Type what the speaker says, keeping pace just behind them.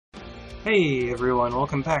Hey everyone,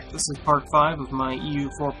 welcome back. This is part 5 of my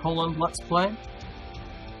EU4 Poland Let's Play.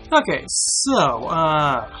 Okay, so,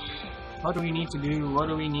 what do we need to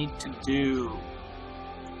do?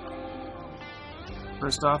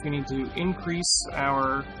 First off, we need to increase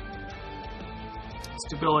our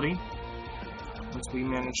stability. Once we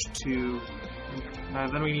manage to...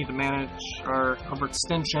 then we need to manage our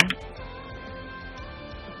overextension.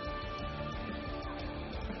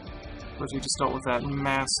 Of course, we just dealt with that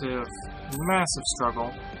massive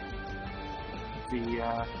struggle.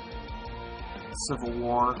 The Civil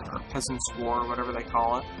War, or Peasants' War, whatever they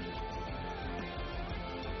call it.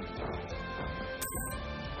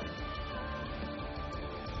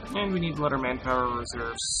 And we need to let our manpower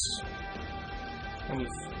reserves kind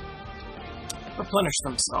of replenish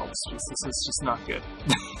themselves, because this is just not good.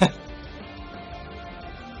 Yeah,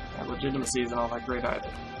 legitimacy isn't all that great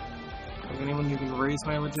either. Is anyone even raise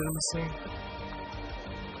my legitimacy?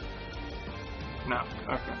 No.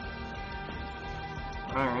 Okay.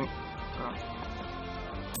 Alright.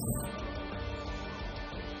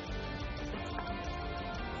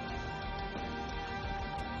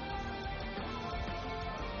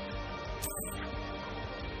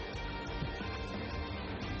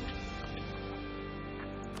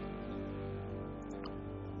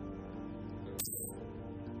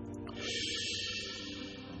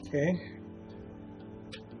 Okay.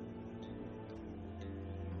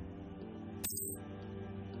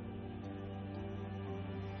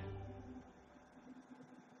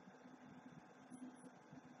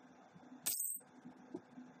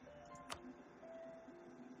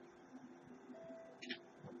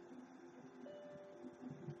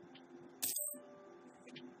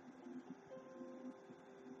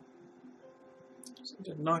 So I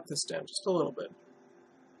did knock this down just a little bit.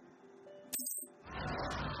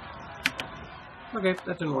 Okay,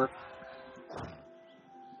 that didn't work.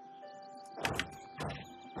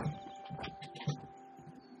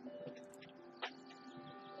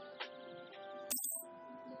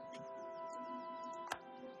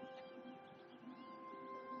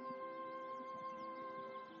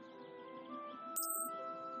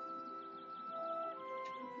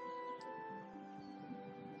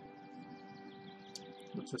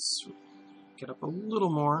 Let's just get up a little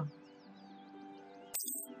more.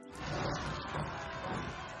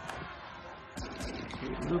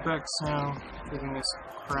 Okay, Lubeck's now giving us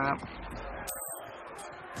crap.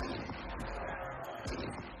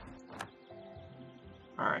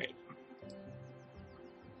 Alright.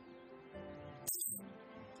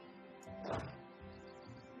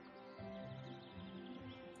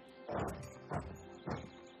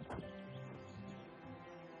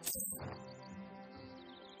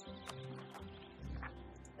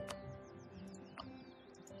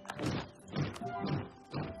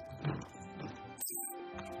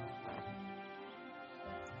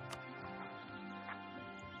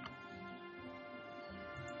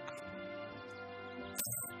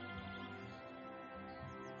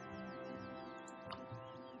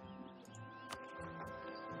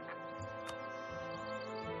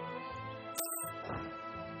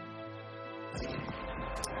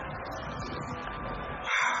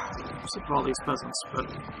 Sick of all these peasants, but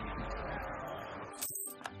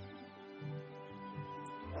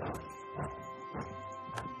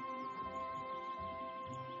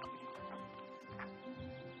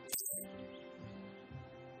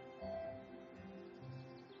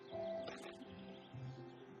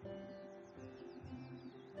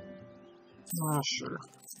sure.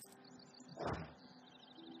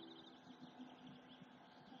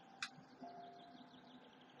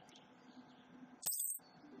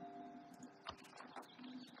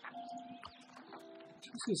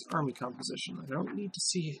 This is army composition. I don't need to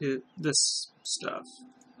see this stuff.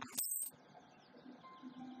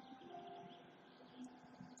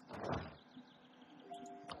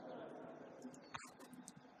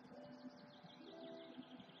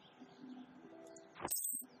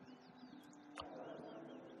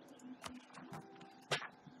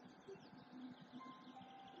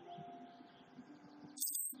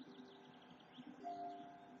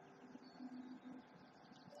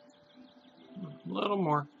 A little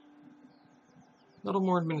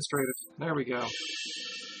more administrative. There we go.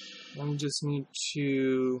 Then we just need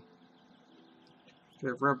to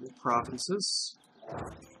get rebel provinces.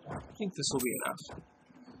 I think this will be enough.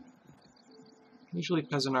 Usually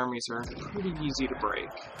peasant armies are pretty easy to break.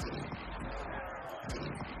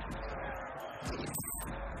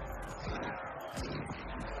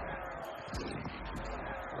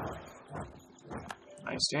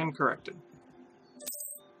 I stand corrected.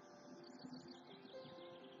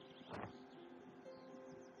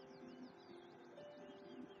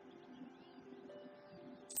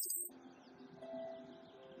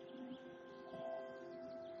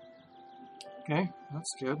 Okay,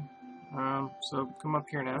 that's good. So come up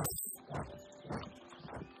here now.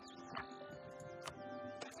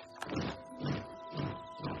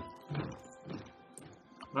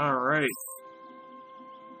 Alright.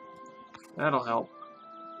 That'll help.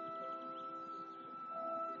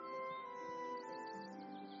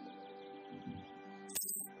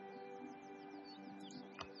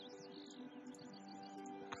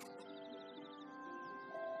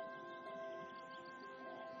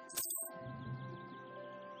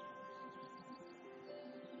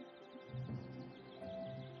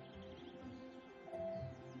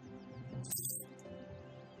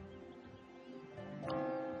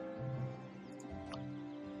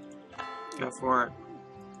 Go for it.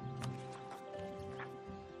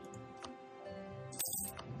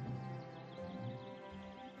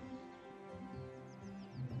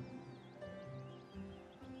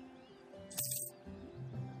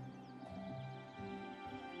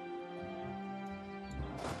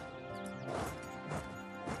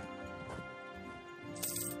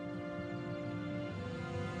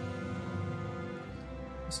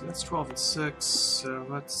 So that's 12 and 6, so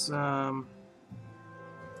let's, okay,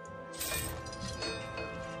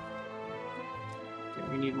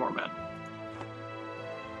 we need more men.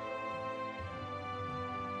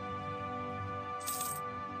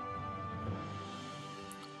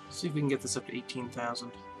 See if we can get this up to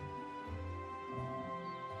 18,000.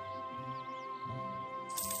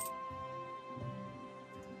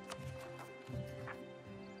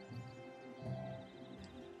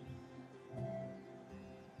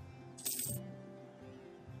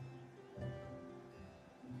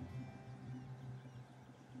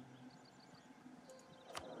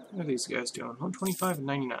 What are these guys doing? 125 and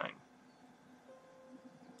 99.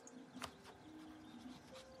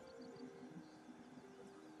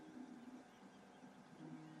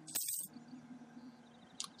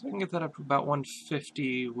 So I can get that up to about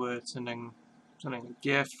 150 with sending a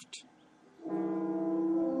gift.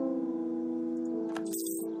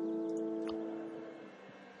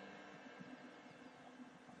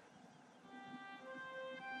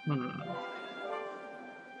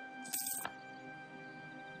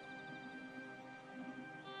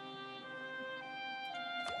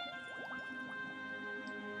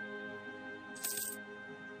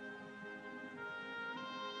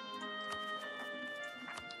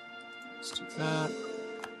 Let's do that.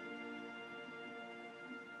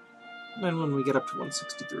 Then when we get up to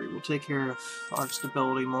 163, we'll take care of our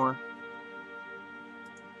stability more.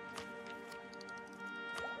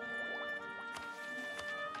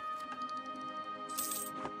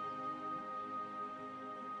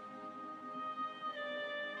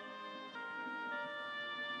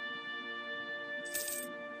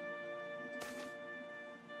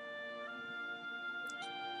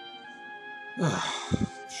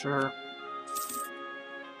 Sure.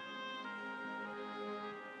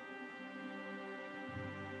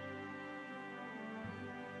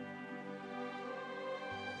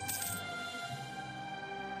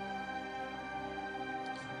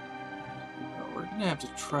 We're gonna have to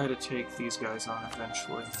try to take these guys on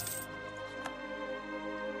eventually.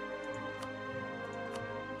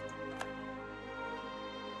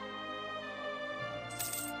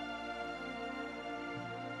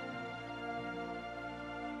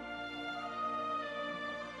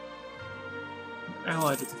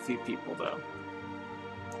 Allied with a few people, though.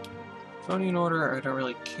 Lithuanian Order, I don't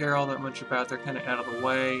really care all that much about. They're kind of out of the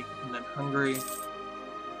way. And then Hungary.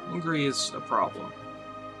 Hungary is a problem.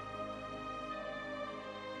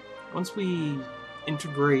 Once we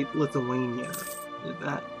integrate Lithuania,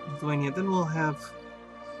 then we'll have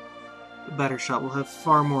a better shot. We'll have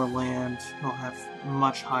far more land. We'll have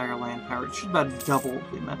much higher land power. It should about double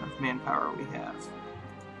the amount of manpower we have.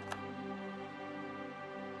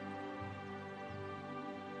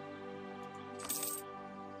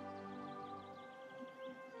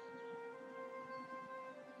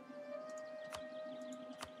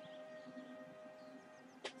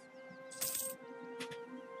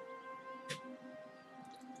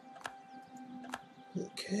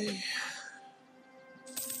 Okay.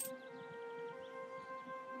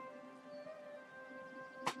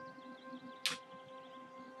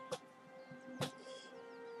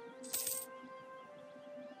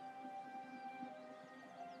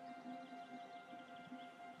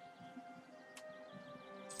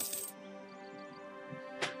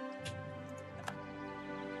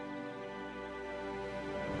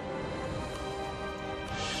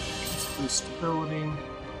 Let's boost stability.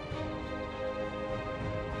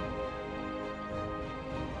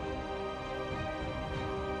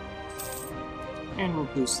 And we'll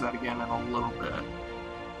boost that again in a little bit.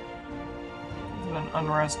 do an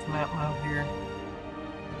unrest map mode here.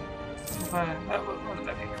 What would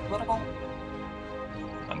that be? Political?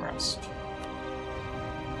 Unrest.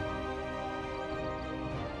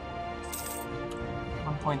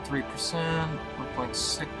 1.3%,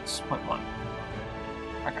 1.6.1.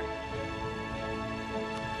 Okay.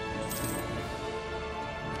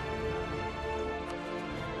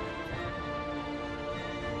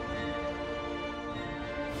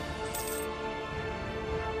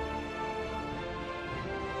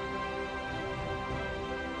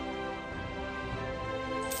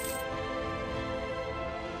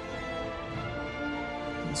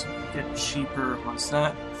 This will get cheaper once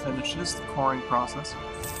that finishes the coring process.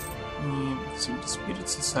 Let's see, disputed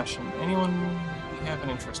secession. Anyone we have an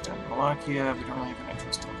interest in? Wallachia, we don't really have an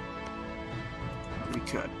interest in. We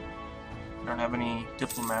could. We don't have any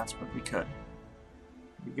diplomats, but we could.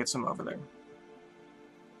 We could get some over there.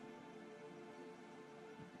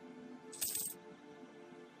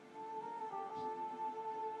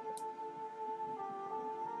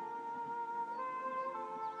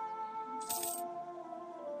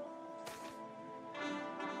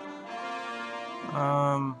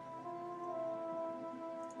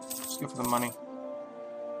 Let's go for the money.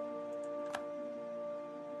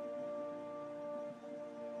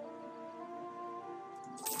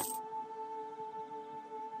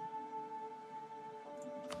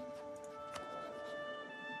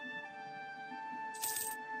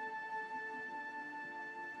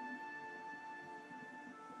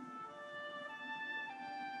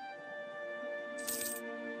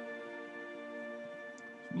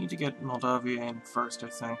 We need to get Moldavia in first, I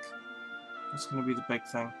think. That's going to be the big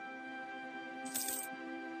thing.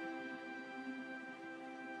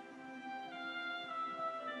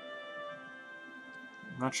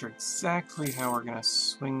 I'm not sure exactly how we're going to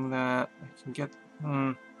swing that. I can get...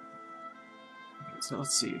 Okay, so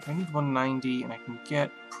let's see. If I need 190, and I can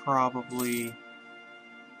get probably...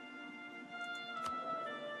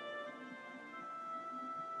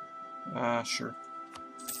 sure.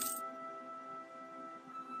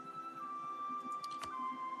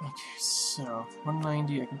 Okay, so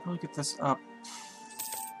 190, I can probably get this up.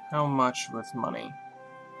 How much with money?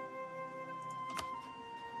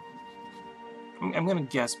 I'm gonna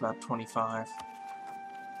guess about 25.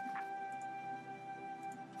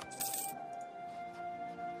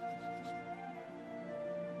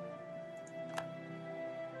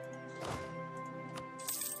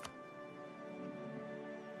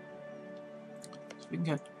 So we can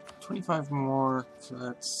get 25 more, so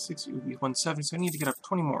that's 60, it would be 170, so I need to get up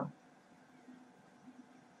 20 more.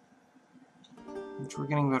 Which we're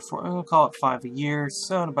getting about 4, I'm gonna call it 5 a year,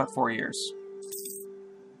 so in about 4 years.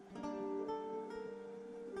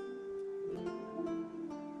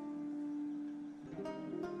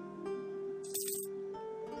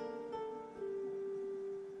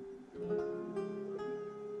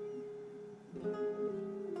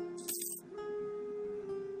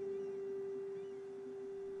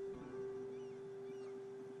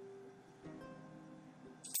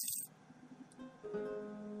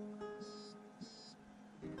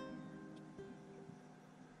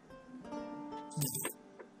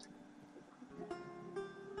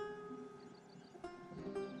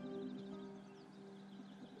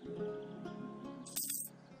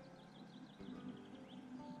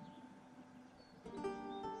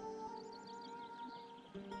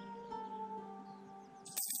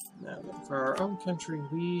 Now, for our own country,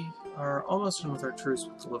 we are almost done with our truce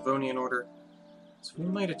with the Livonian Order, so we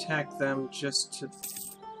might attack them just to...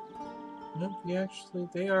 No,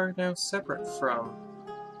 they are now separate from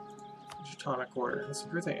the Teutonic Order. Let's see,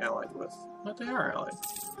 who are they allied with? But they are allied.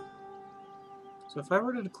 So if I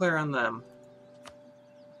were to declare on them...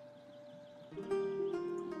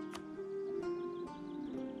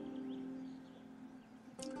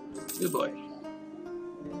 Good boy.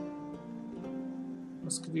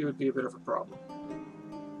 Muscovy would be a bit of a problem.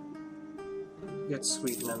 Get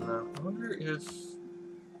Sweden in though. I wonder if...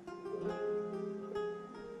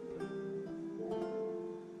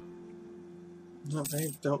 No,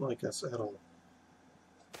 they don't like us at all.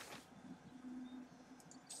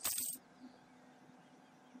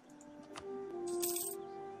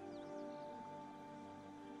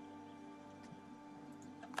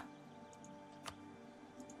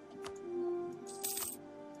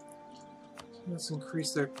 Let's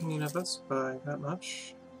increase their opinion of us by that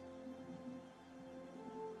much.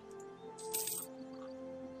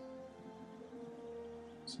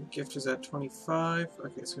 So gift is at 25.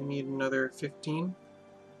 Okay, so we need another 15.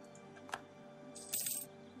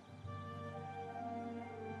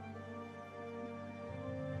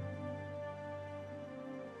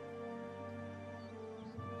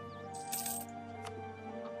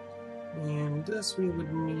 And this we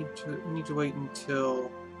would need to wait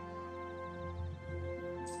until.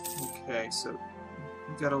 Okay, so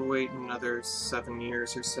we gotta wait another 7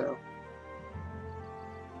 years or so.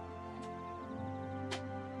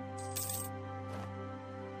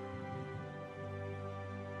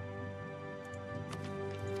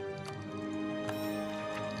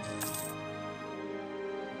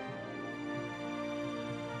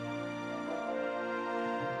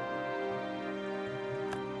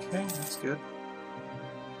 Okay, that's good.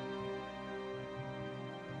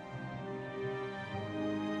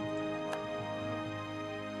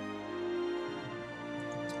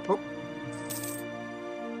 Oh.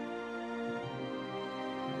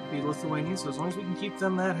 Be Lithuania, so as long as we can keep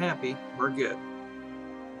them that happy, we're good.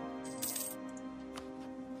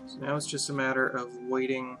 So now it's just a matter of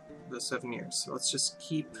waiting the 7 years. So let's just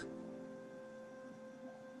keep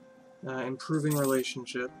improving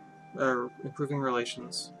relations.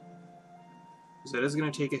 Because that is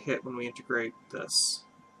going to take a hit when we integrate this.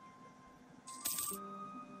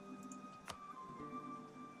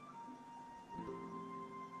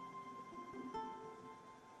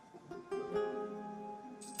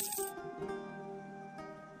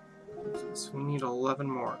 So we need 11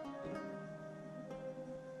 more.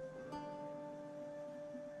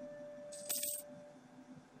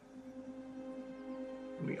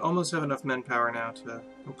 We almost have enough manpower now to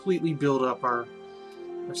completely build up our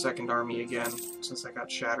second army again, since I got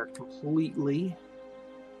shattered completely.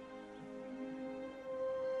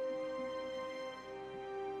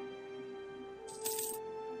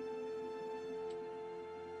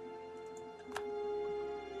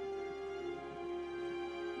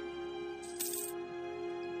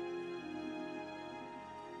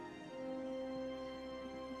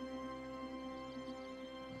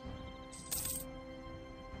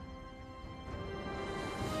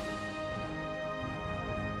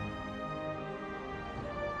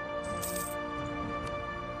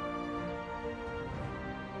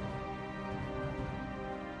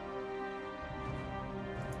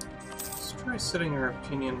 Try setting our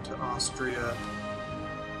opinion to Austria.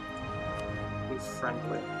 Be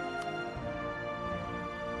friendly.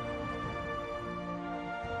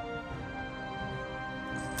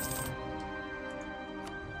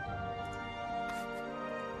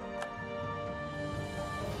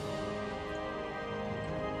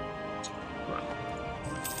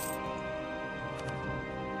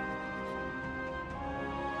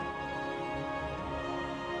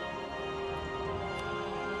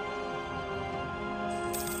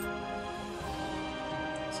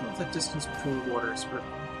 Not the distance between waters, but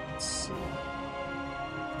let's see.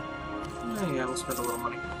 Yeah, we'll spend a little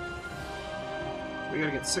money. We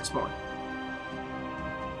gotta get 6 more.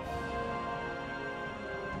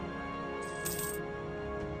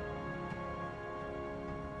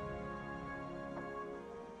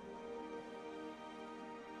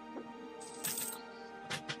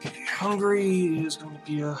 Okay, Hungary is going to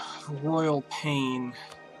be a royal pain.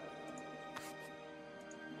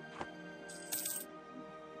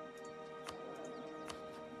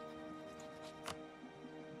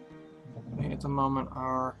 At the moment,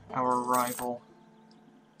 our rival.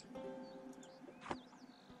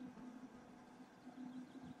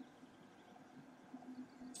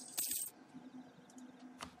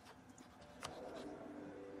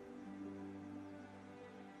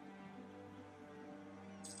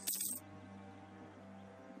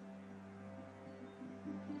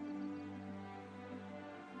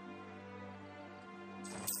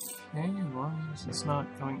 Okay, why is this not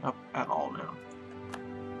going up at all now?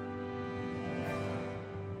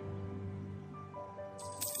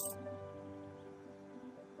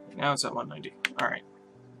 Now it's at 190. Alright.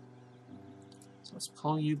 So let's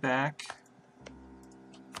pull you back.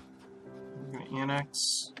 We're going to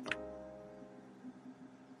annex.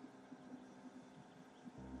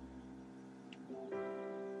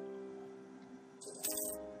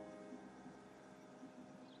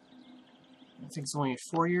 I think it's only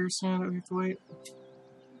 4 years now that we have to wait.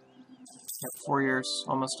 Yeah, 4 years,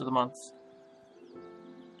 almost to the month.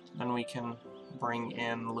 Then we can bring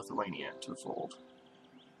in Lithuania to the fold.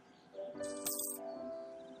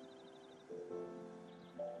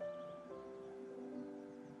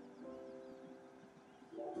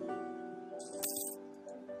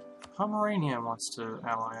 Pomerania wants to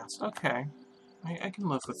ally us. Okay. I can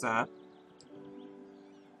live with that.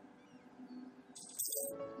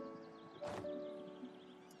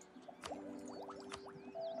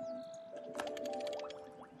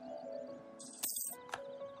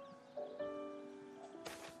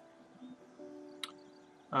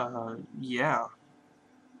 Yeah.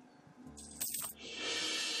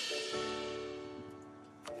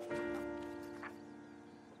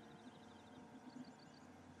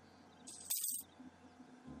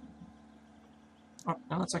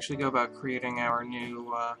 let's actually go about creating our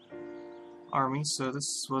new army. So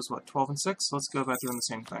this was, what, 12 and 6? So let's go about doing the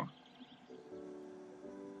same thing.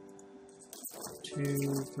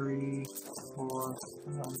 2, 3, 4,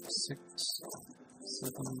 5, 6,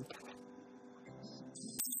 7...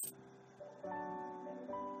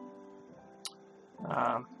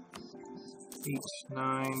 8,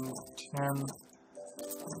 9, 10,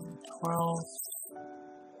 12.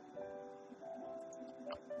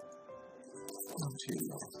 1, 2,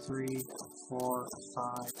 3, 4, 5,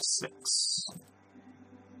 6.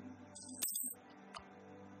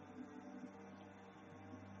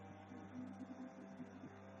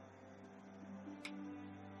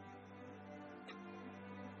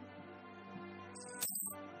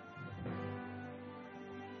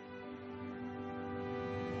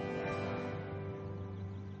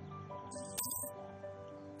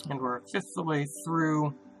 And we're a fifth of the way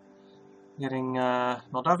through getting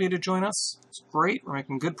Moldavia to join us. It's great. We're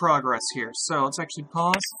making good progress here. So let's actually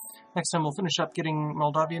pause. Next time we'll finish up getting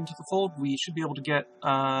Moldavia into the fold. We should be able to get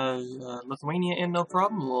Lithuania in, no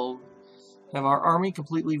problem. We'll have our army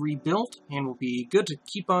completely rebuilt, and we'll be good to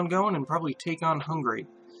keep on going and probably take on Hungary.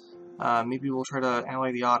 Maybe we'll try to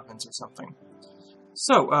ally the Ottomans or something.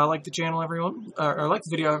 So, like the channel, everyone, or like the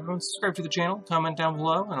video, everyone. Subscribe to the channel, comment down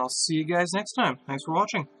below, and I'll see you guys next time. Thanks for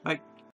watching. Bye.